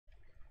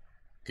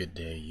Good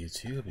day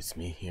YouTube, it's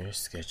me here,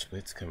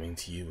 SketchBlitz, coming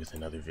to you with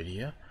another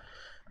video.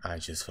 I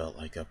just felt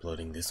like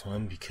uploading this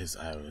one because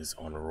I was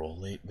on a roll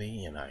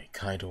lately and I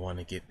kinda want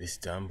to get this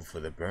done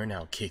before the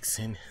burnout kicks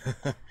in.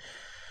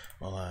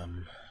 Well,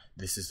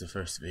 this is the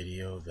first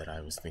video that I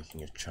was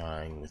thinking of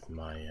trying with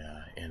my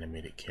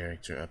animated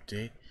character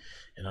update,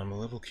 and I'm a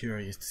little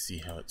curious to see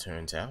how it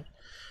turns out.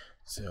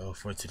 So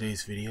for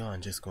today's video,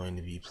 I'm just going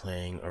to be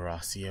playing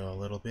Horacio a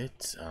little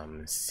bit,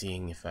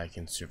 seeing if I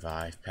can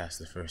survive past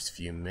the first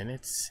few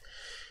minutes.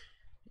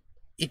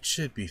 It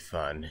should be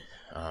fun.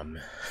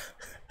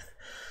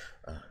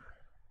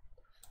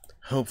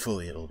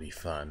 Hopefully it'll be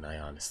fun. I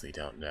honestly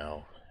don't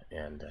know.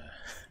 And,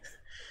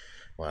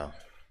 well,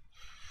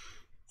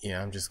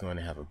 yeah, I'm just going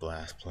to have a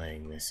blast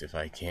playing this if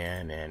I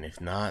can, and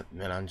if not,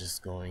 then I'm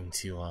just going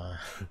to,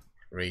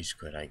 rage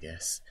quit, I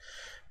guess.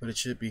 But it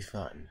should be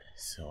fun.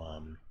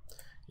 So,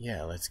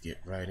 yeah, let's get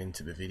right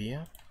into the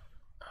video.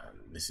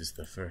 This is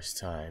the first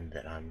time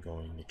that I'm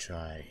going to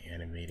try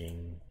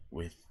animating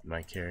with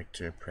my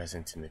character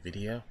present in the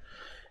video,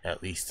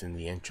 at least in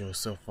the intro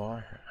so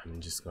far. I'm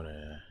just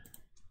gonna,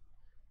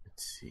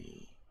 let's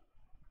see,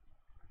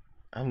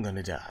 I'm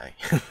gonna die.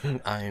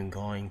 I am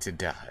going to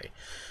die.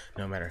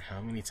 No matter how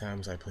many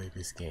times I play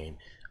this game,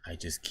 I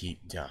just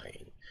keep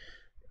dying.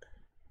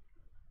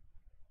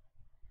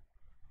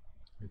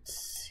 Let's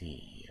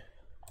see.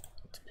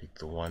 Let's pick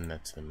the one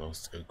that's the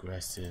most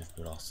aggressive,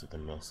 but also the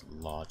most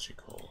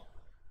logical.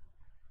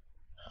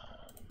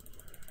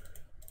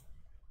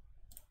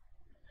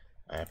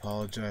 I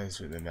apologize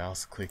for the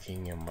mouse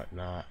clicking and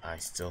whatnot. I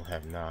still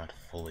have not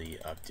fully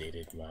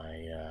updated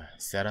my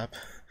setup.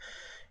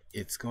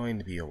 It's going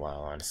to be a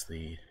while,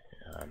 honestly.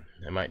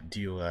 I might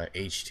do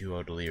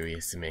H2O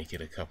Delirious to make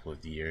it a couple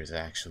of years,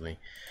 actually.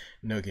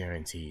 No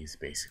guarantees,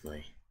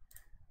 basically.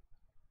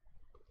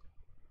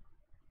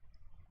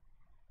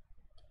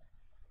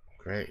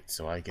 Great,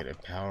 so I get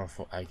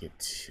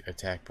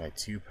attacked by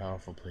two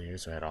powerful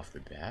players right off the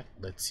bat.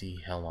 Let's see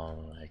how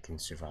long I can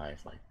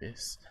survive like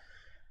this.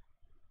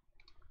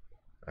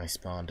 I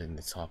spawned in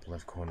the top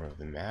left corner of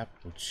the map,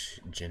 which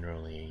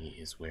generally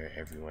is where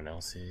everyone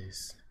else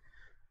is.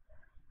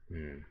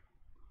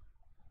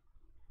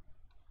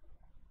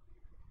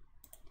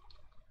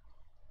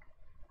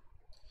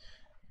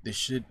 This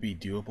should be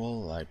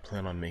doable. I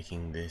plan on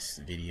making this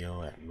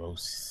video at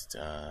most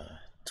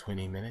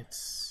 20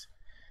 minutes.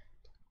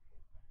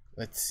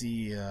 Let's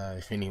see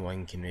if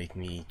anyone can make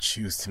me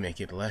choose to make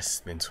it less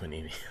than 20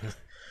 minutes.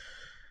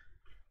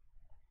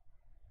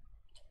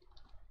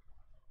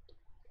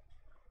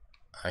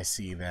 I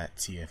see that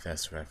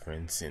TFS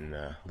reference in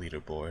the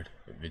leaderboard.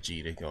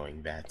 Vegeta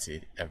going, "That's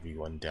it,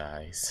 everyone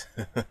dies."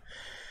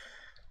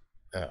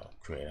 Oh,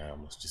 great, I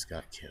almost just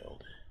got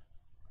killed.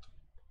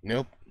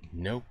 Nope,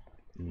 nope,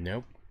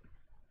 nope.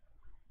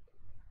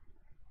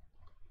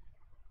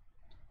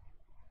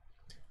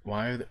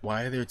 Why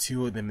are there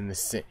two of them in the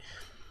same?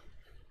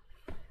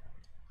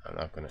 I'm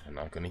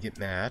not gonna get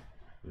mad.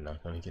 I'm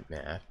not gonna get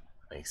mad.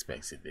 I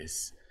expected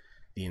this.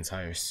 The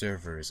entire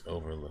server is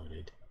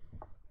overloaded.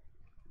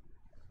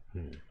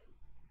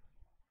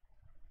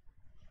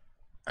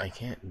 I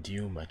can't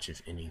do much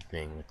of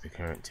anything with the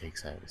current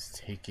takes I was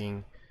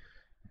taking.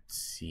 Let's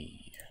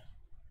see.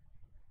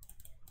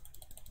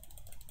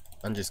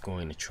 I'm just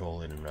going to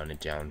troll it and run it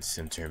down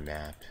center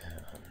map.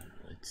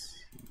 Let's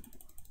see.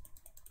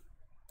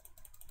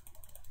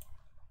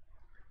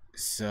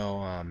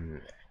 So,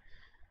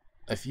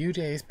 a few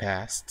days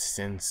passed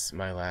since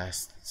my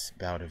last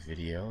bout of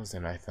videos,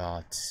 and I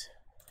thought,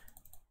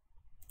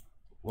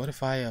 what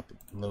if I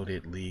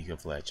uploaded League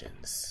of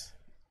Legends?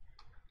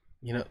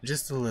 You know,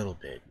 just a little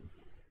bit.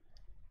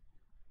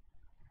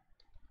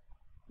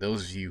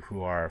 Those of you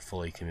who are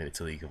fully committed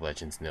to League of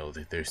Legends know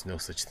that there's no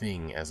such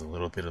thing as a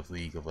little bit of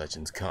League of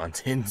Legends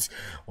content.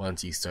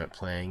 Once you start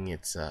playing,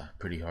 it's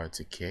pretty hard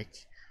to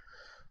kick.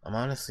 I'm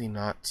honestly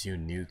not too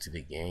new to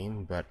the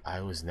game, but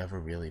I was never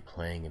really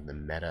playing in the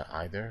meta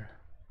either.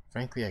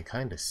 Frankly, I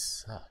kinda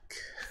suck.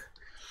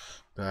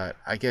 But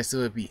I guess it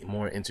would be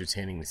more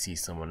entertaining to see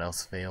someone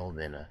else fail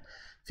than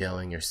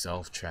failing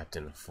yourself trapped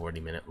in a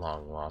 40-minute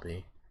long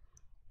lobby.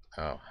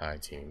 Oh, hi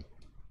team.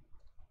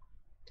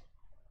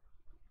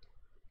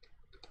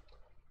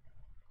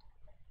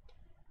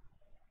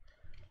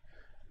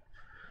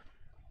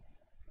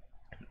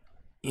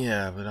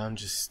 Yeah, but I'm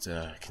just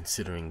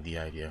considering the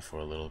idea for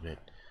a little bit.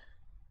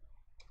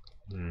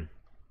 You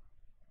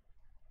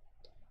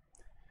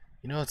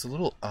know, it's a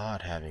little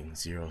odd having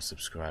 0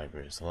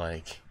 subscribers.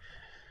 Like,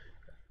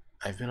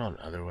 I've been on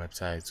other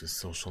websites with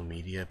social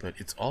media, but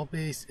it's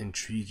always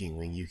intriguing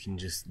when you can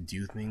just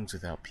do things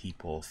without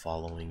people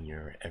following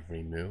your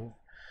every move.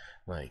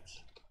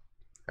 Like,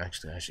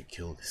 actually, I should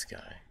kill this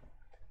guy.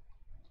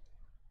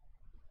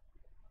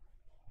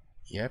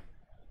 Yep,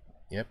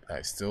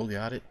 I still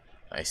got it.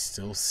 I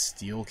still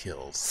steal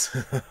kills.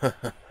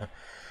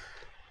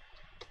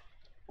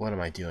 What am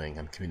I doing?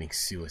 I'm committing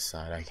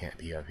suicide. I can't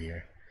be up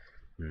here.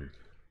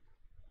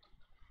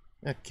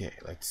 Okay,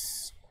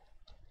 let's...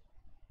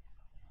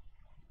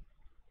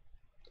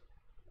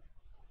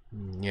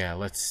 Yeah,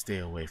 let's stay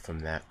away from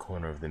that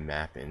corner of the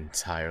map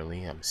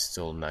entirely. I'm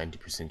still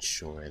 90%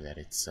 sure that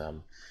it's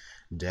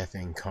Death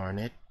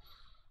Incarnate.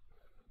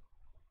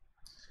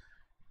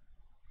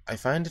 I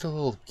find it a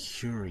little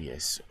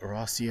curious.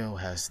 Horacio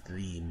has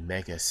the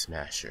Mega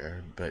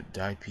Smasher, but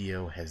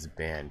Daipio has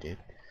banned it.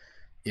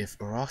 If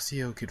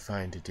Horacio could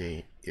find a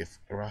day, if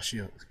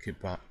Horacio could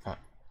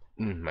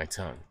my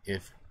tongue.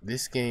 If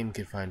this game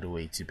could find a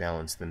way to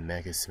balance the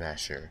Mega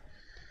Smasher,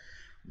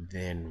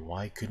 then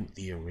why couldn't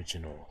the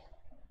original?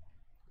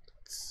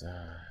 It's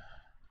a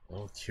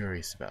little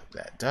curious about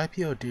that.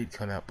 Daipio did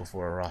come out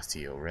before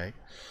Horacio, right?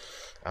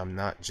 I'm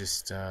not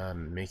just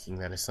making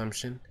that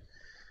assumption.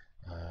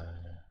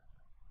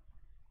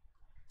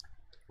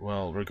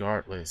 Well,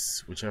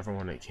 regardless, whichever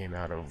one it came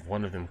out of,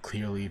 one of them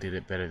clearly did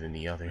it better than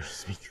the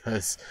others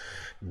because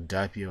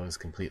Daipio has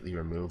completely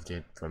removed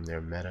it from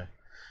their meta.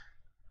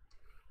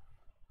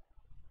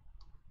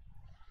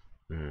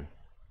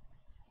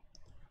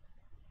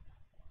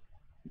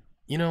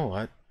 You know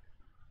what?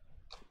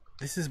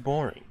 This is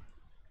boring.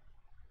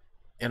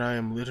 And I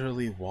am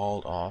literally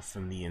walled off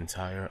from the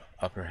entire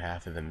upper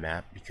half of the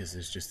map because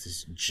there's just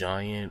this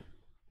giant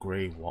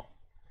gray wall.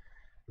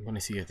 I'm gonna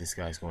see if this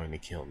guy's going to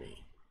kill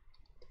me.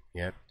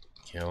 Yep,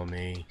 kill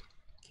me.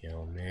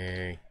 Kill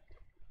me.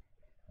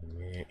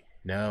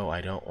 No,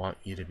 I don't want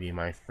you to be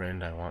my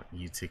friend. I want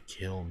you to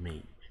kill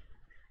me.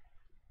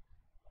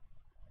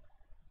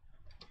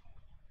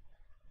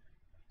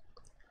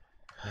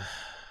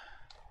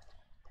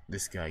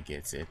 This guy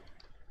gets it.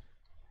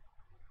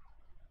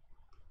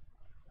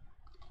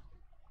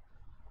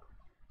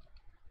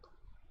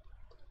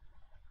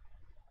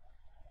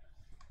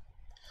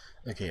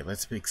 Okay,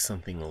 let's make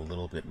something a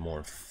little bit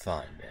more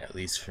fun, at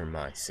least for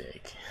my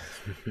sake.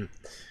 Let's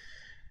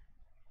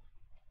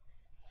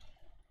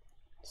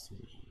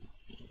see.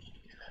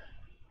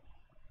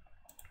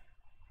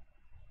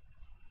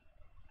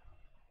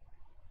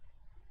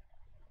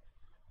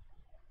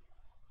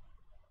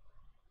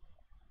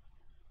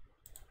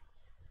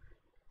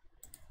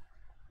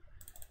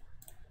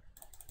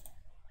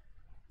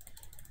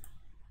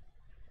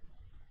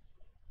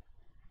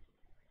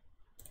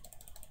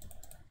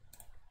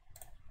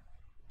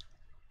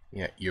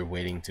 Yeah, you're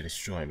waiting to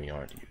destroy me,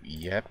 aren't you?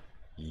 Yep,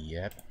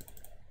 yep.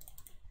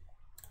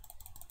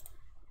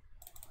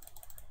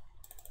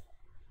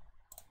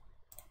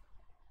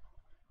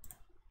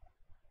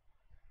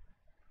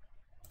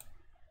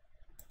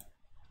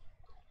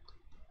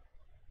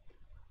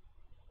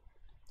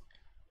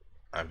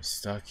 I'm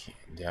stuck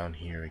down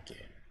here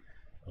again.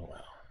 Oh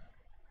well.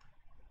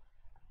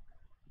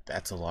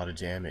 That's a lot of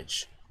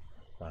damage.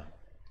 Wow.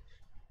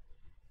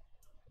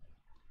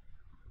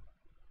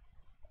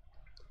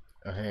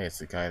 Oh hey, it's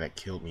the guy that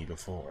killed me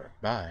before.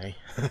 Bye.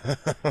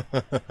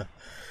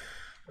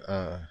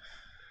 uh,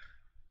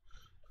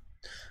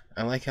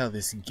 I like how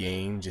this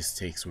game just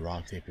takes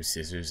rock, paper,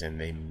 scissors and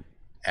they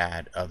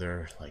add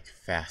other like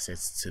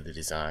facets to the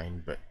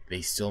design, but they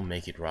still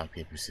make it rock,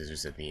 paper,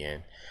 scissors at the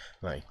end.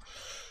 Like,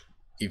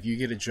 if you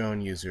get a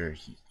drone user,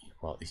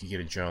 well, if you get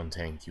a drone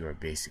tank, you are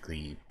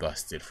basically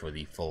busted for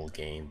the full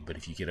game. But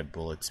if you get a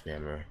bullet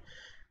spammer,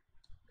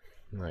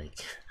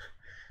 like,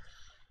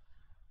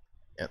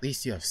 at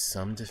least you have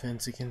some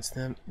defense against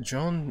them.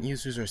 Drone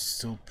users are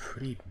still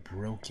pretty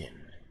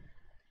broken.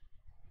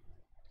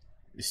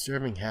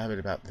 Disturbing habit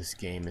about this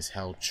game is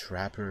how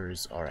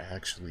trappers are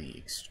actually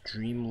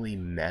extremely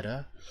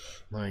meta.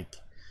 Like,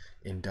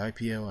 in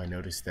Daipio, I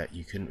noticed that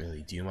you couldn't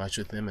really do much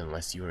with them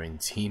unless you were in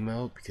team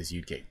mode because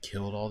you'd get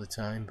killed all the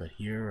time. But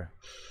here,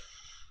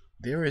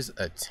 there is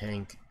a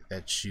tank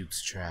that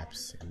shoots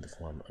traps in the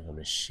form of a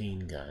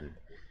machine gun,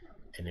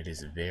 and it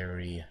is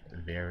very,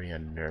 very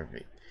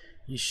unnerving.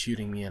 He's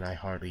shooting me and I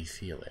hardly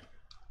feel it.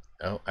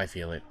 Oh, I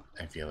feel it.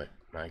 I feel it.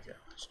 My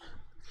gosh.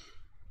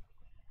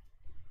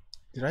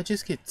 Did I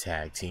just get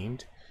tag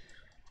teamed?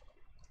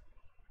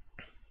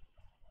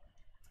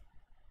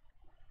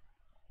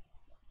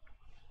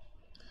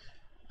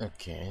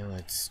 Okay,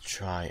 let's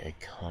try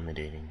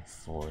accommodating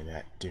for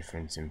that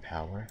difference in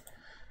power.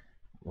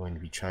 I'm going to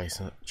be trying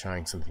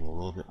something a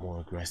little bit more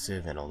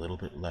aggressive and a little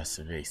bit less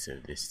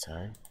evasive this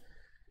time.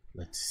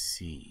 Let's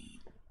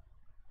see.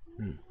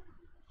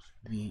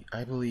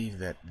 I believe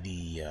that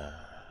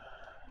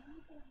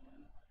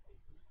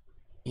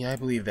I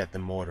believe that the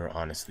mortar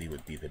honestly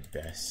would be the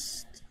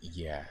best.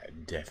 Yeah,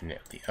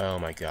 definitely. Oh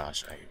my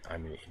gosh,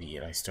 I'm an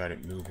idiot. I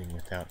started moving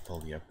without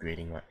fully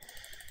upgrading my...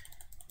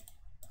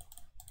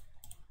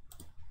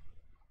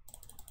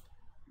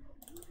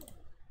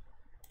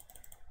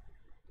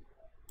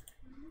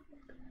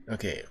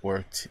 Okay, it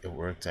worked. It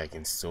worked. I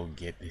can still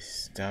get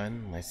this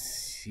done. Let's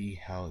see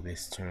how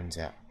this turns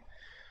out.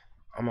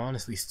 I'm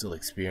honestly still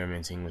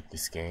experimenting with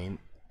this game.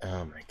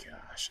 Oh my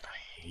gosh,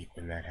 I hate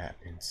when that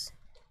happens.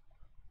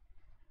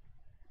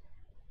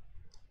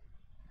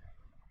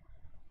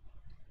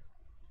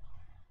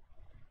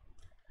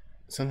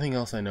 Something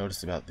else I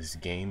noticed about this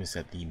game is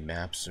that the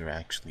maps are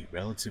actually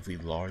relatively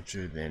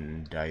larger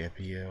than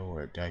Daipio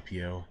or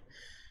Daipio.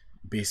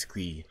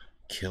 Basically,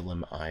 Kill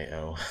 'em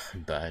IO,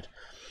 but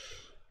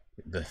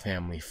the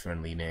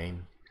family-friendly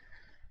name,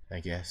 I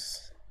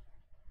guess.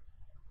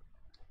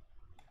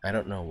 I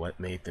don't know what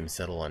made them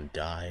settle on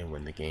die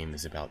when the game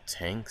is about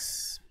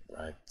tanks,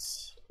 but,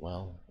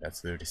 well,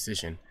 that's their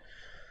decision.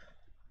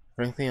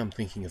 Frankly, I'm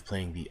thinking of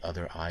playing the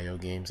other IO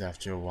games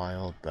after a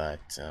while,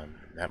 but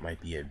that might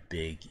be a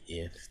big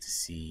if to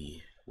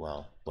see,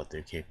 well, what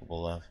they're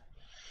capable of.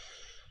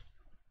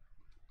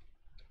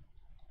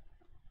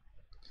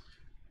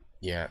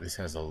 Yeah, this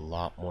has a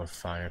lot more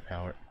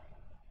firepower.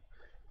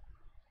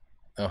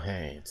 Oh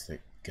hey, it's the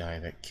guy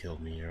that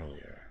killed me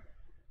earlier.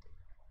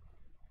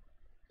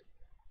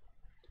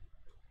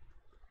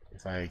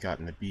 If I had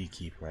gotten the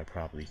beekeeper, I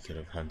probably could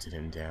have hunted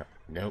him down.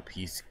 Nope,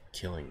 he's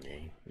killing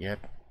me.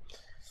 Yep.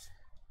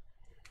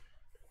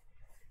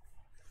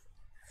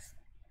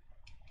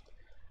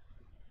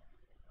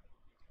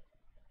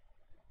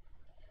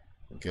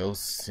 Go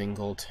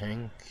single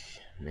tank.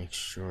 Make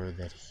sure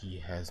that he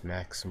has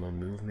maximum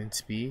movement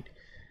speed.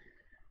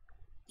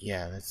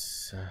 Yeah,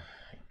 that's,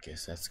 I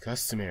guess that's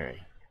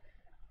customary.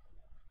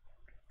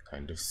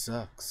 Kind of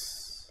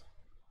sucks.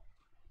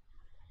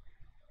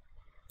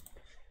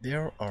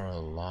 There are a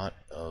lot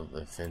of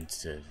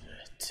offensive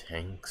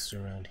tanks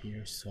around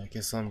here, so I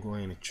guess I'm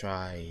going to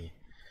try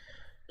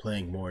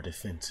playing more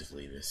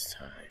defensively this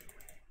time.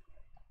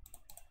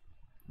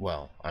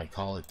 Well, I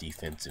call it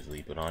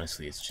defensively, but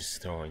honestly it's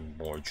just throwing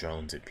more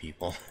drones at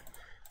people.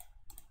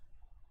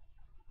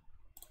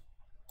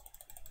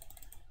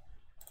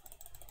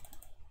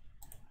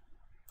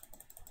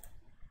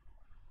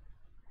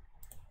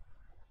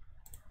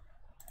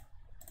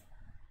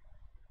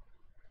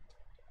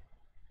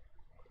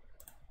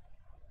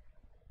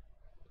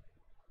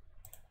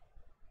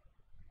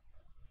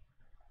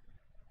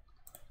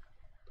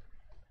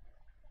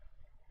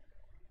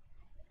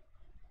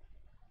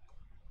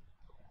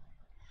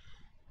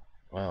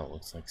 Well,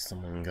 looks like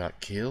someone got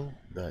killed,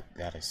 but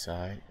that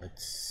aside,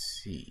 let's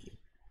see.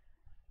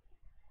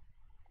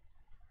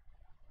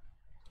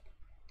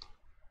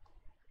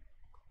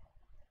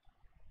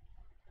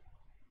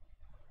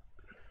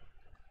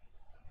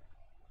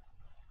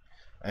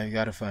 I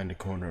gotta find a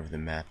corner of the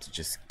map to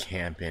just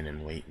camp in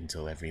and wait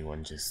until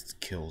everyone just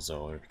kills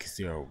over, because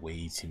there are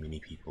way too many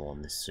people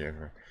on this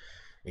server.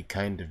 It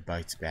kind of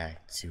bites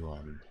back to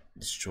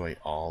destroy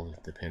all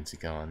of the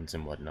pentagons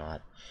and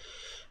whatnot,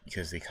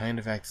 because they kind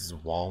of act as a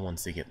wall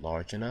once they get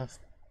large enough,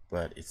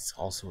 but it's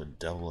also a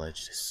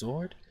double-edged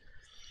sword.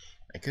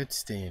 I could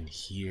stay in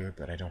here,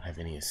 but I don't have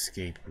any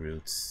escape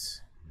routes.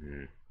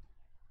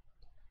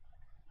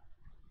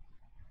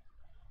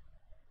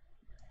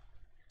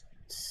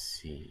 Let's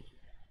see.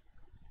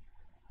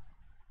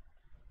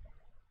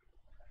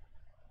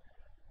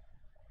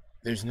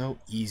 There's no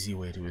easy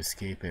way to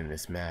escape in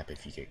this map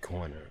if you get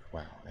cornered.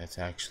 Wow, that's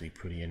actually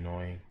pretty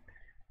annoying.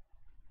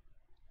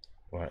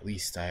 Or at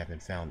least I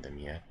haven't found them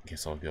yet.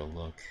 Guess I'll go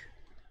look.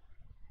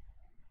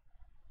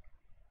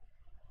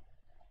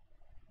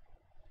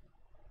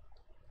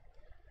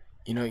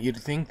 You know, you'd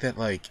think that,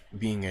 like,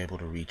 being able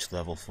to reach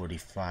level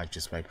 45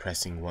 just by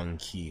pressing one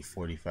key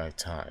 45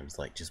 times,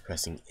 like just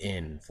pressing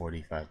N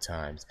 45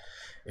 times,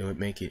 it would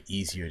make it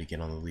easier to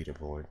get on the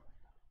leaderboard.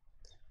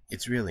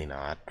 It's really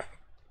not.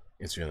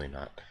 It's really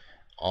not.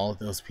 All of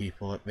those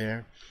people up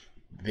there,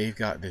 they've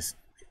got this,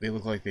 they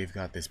look like they've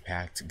got this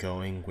pact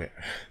going where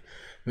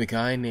the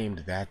guy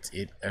named That's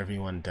It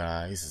Everyone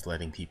Dies is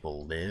letting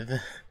people live.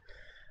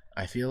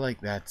 I feel like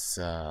that's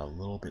a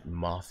little bit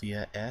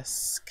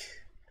mafia-esque.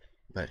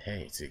 But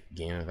hey, it's a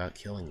game about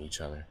killing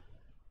each other.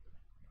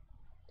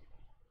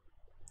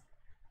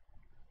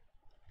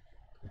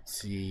 Let's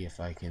see if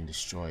I can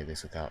destroy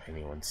this without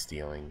anyone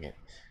stealing it.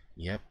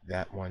 Yep,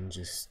 that one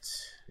just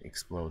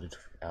exploded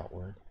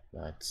outward,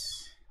 but...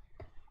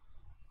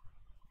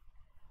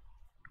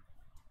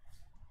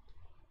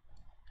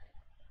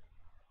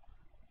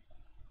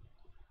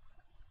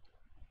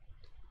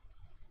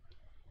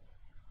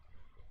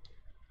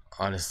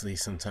 honestly,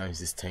 sometimes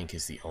this tank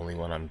is the only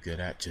one I'm good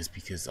at just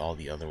because all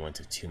the other ones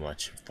have too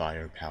much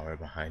firepower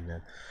behind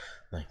them.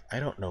 Like, I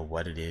don't know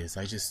what it is,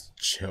 I just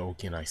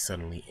choke and I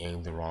suddenly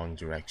aim the wrong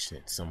direction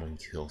and someone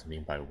kills me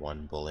by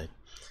one bullet.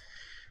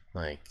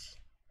 Like...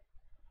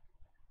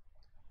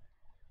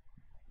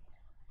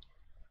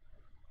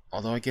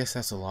 although I guess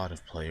that's a lot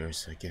of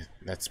players. I guess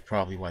that's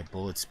probably why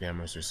bullet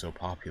spammers are so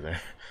popular.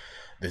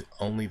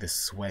 Only the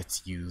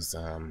sweats use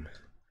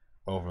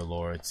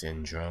overlords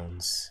and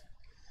drones.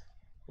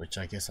 Which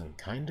I guess I'm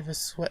kind of a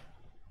sweat.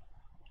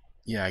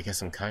 Yeah, I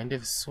guess I'm kind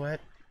of a sweat,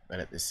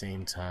 but at the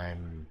same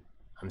time,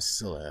 I'm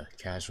still a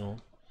casual.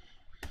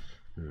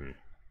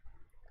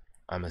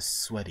 I'm a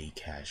sweaty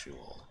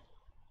casual.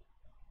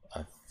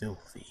 A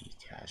filthy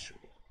casual.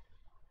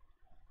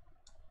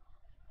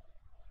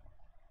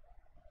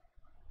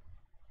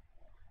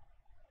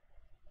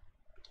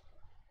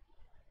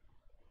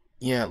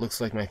 Yeah, it looks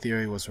like my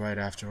theory was right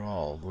after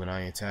all. When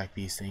I attack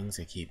these things,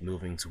 they keep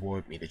moving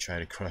toward me to try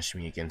to crush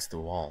me against the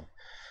wall.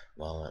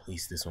 Well, at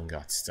least this one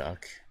got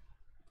stuck.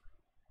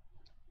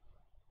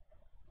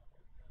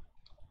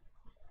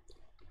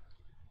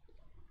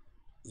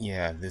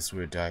 Yeah, this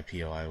were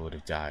DiPo, I would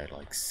have died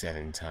like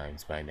 7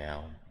 times by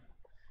now.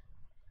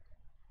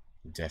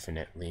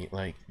 Definitely.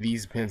 Like,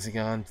 these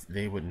Pentagons,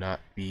 they would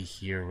not be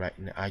here right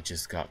now. I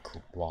just got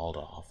walled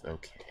off.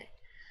 Okay.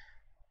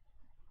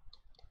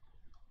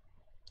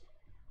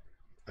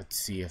 Let's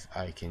see if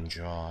I can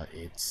draw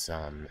its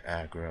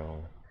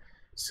aggro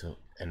so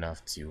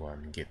enough to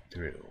get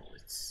through.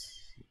 Let's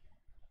see.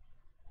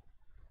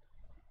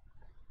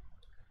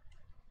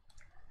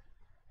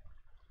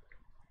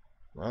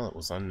 Well, it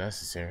was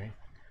unnecessary.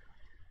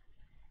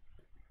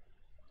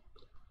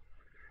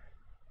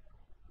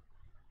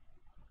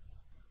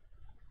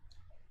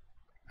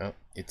 Oh,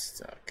 it's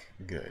stuck.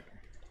 Good.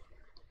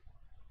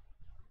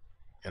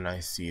 And I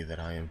see that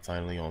I am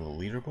finally on the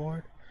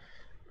leaderboard.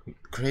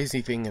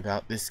 Crazy thing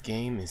about this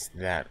game is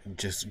that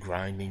just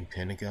grinding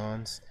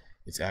Pentagons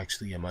is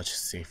actually a much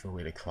safer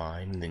way to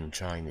climb than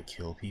trying to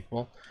kill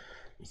people,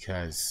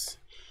 because,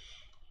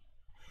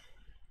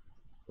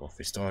 well,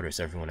 for starters,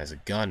 everyone has a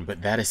gun.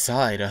 But that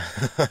aside,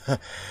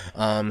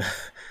 um,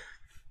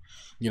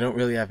 you don't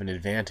really have an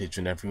advantage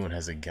when everyone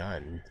has a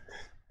gun.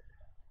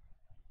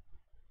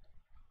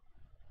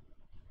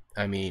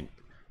 I mean,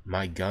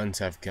 my guns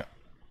have gun.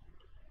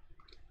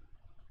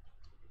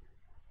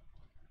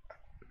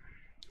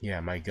 Yeah,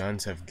 my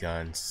guns have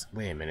guns.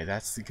 Wait a minute,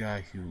 that's the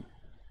guy who.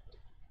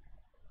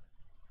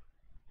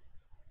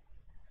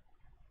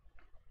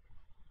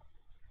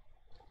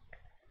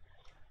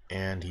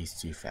 And he's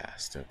too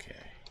fast. Okay.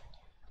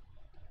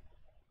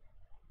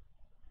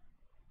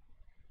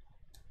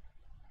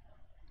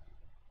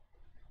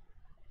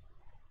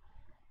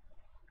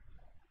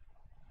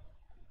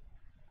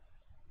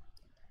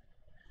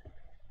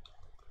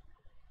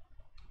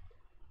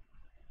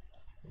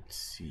 Let's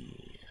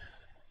see.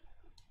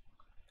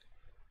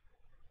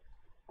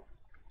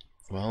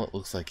 Well, it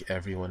looks like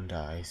everyone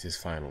dies is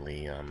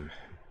finally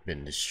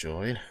been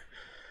destroyed.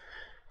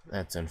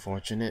 That's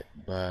unfortunate,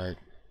 but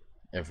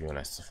everyone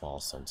has to fall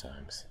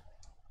sometimes.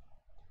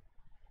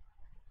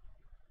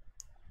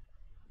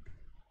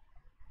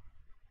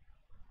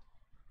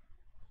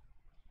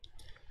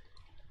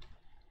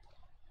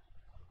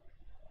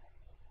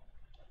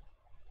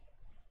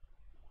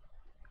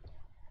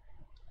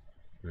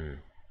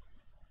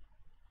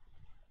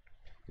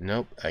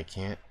 Nope, I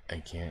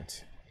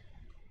can't.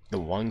 The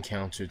one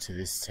counter to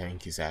this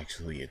tank is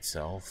actually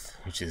itself,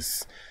 which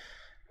is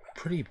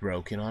pretty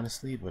broken,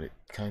 honestly, but it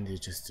kind of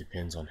just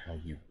depends on how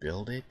you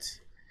build it.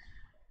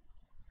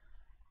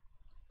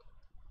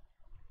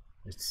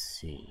 Let's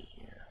see.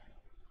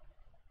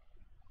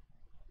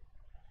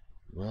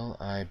 Will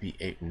I be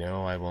able?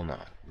 No, I will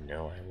not.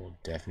 No, I will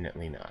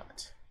definitely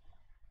not.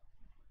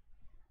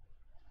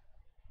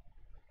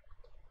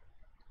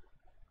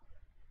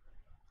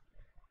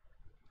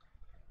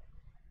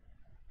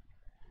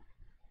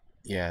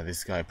 Yeah,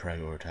 this guy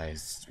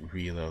prioritized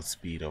reload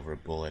speed over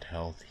bullet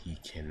health. He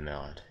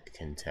cannot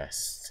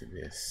contest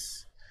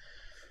this.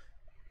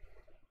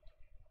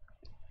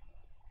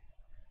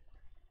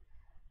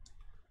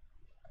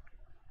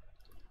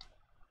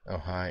 Oh,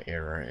 hi,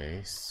 Error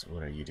Ace.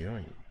 What are you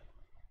doing?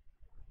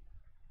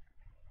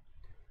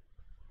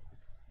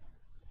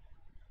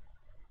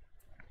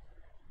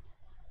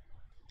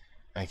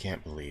 I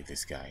can't believe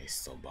this guy is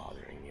still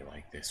bothering me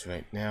like this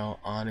right now.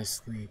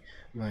 Honestly,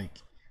 like,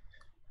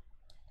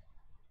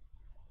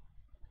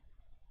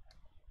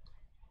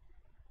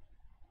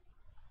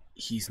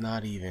 he's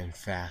not even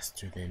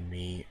faster than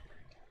me.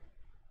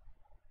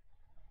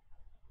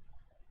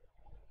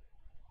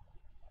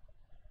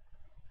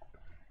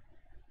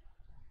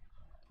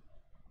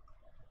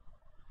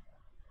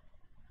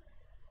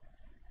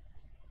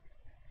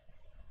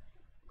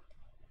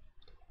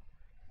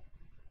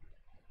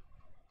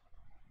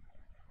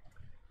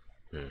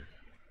 Hmm.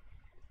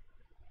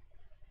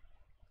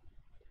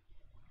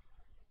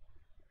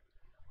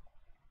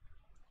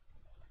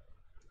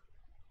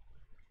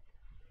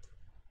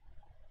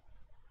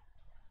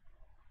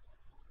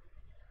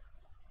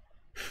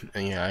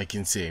 And yeah, I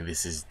can say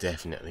this is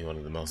definitely one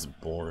of the most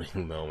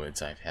boring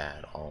moments I've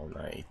had all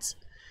night.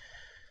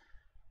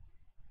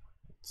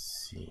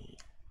 Let's see.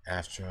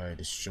 After I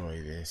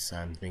destroy this,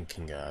 I'm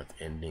thinking of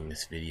ending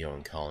this video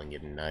and calling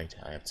it a night.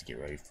 I have to get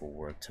ready for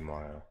work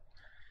tomorrow.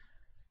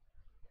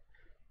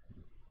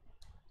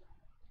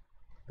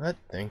 But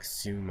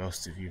thanks to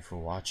most of you for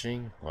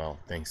watching. Well,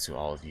 thanks to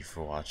all of you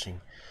for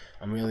watching.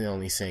 I'm really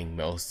only saying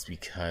most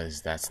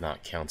because that's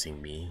not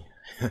counting me.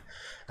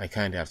 I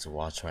kind of have to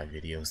watch my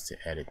videos to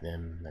edit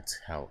them. That's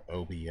how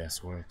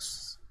OBS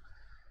works.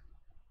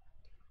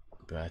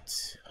 But,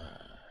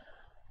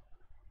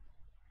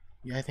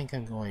 yeah, I think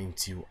I'm going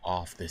to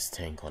off this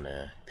tank on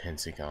a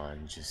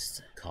Pentagon,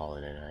 just call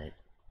it a night.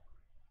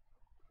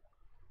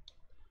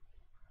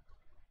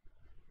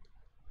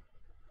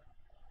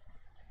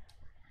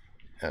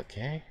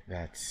 Okay,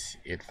 that's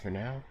it for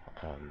now.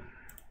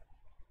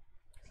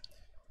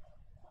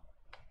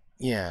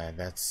 Yeah,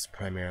 that's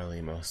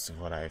primarily most of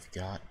what I've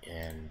got,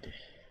 and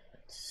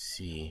let's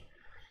see.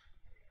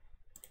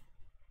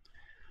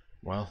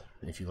 Well,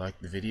 if you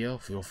liked the video,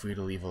 feel free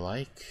to leave a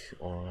like,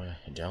 or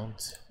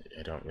don't.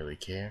 I don't really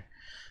care.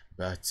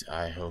 But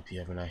I hope you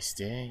have a nice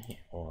day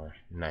or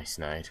nice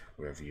night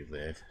wherever you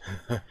live.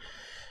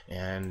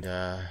 And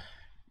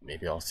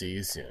maybe I'll see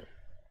you soon.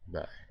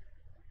 Bye.